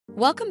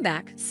Welcome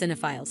back,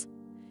 cinephiles.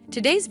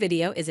 Today's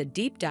video is a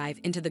deep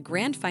dive into the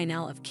grand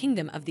finale of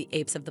Kingdom of the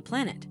Apes of the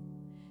Planet.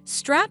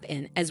 Strap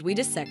in as we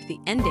dissect the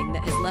ending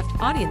that has left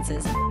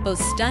audiences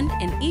both stunned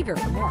and eager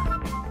for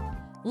more.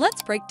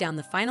 Let's break down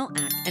the final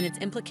act and its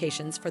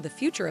implications for the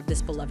future of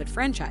this beloved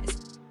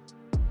franchise.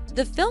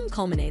 The film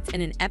culminates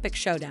in an epic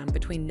showdown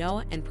between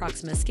Noah and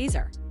Proxima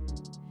Skeezer.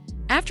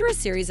 After a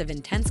series of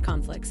intense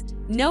conflicts,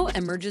 Noah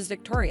emerges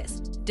victorious,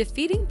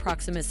 defeating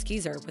Proxima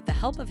Skeezer with the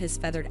help of his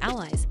feathered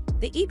allies,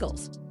 the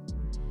Eagles.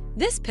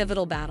 This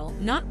pivotal battle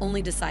not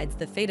only decides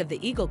the fate of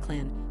the Eagle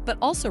clan, but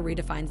also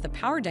redefines the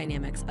power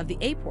dynamics of the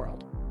ape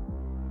world.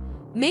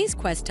 May's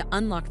quest to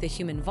unlock the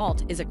human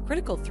vault is a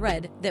critical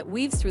thread that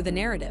weaves through the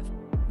narrative.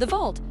 The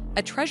vault,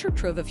 a treasure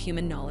trove of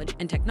human knowledge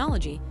and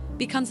technology,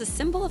 becomes a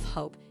symbol of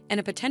hope and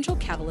a potential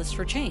catalyst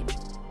for change.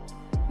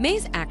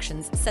 May's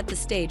actions set the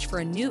stage for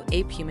a new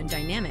ape-human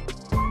dynamic,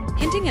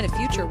 hinting at a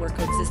future where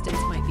coexistence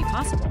might be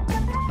possible.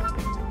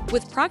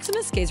 With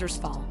Proxima Skeezer's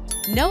fall,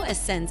 Noah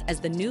ascends as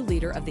the new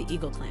leader of the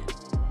Eagle clan.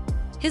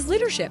 His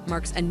leadership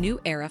marks a new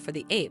era for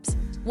the apes,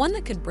 one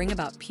that could bring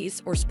about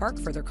peace or spark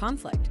further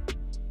conflict.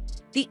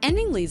 The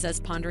ending leaves us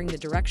pondering the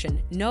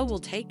direction Noah will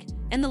take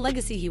and the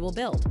legacy he will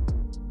build.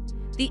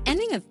 The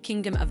ending of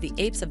Kingdom of the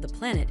Apes of the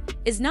Planet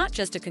is not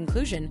just a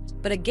conclusion,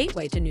 but a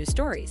gateway to new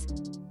stories.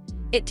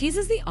 It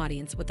teases the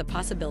audience with the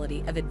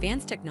possibility of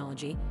advanced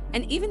technology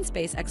and even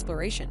space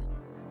exploration.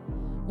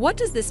 What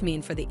does this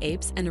mean for the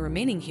apes and the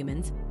remaining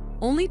humans?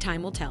 Only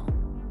time will tell.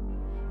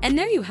 And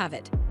there you have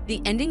it,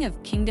 the ending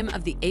of Kingdom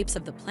of the Apes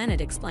of the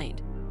Planet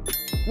explained.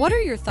 What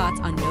are your thoughts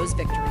on Noah's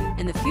victory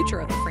and the future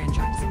of the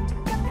franchise?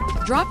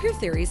 Drop your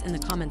theories in the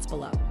comments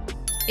below.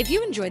 If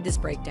you enjoyed this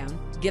breakdown,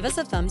 give us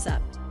a thumbs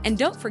up, and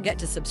don't forget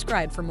to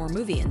subscribe for more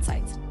movie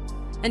insights.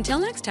 Until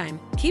next time,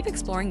 keep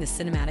exploring the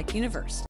cinematic universe.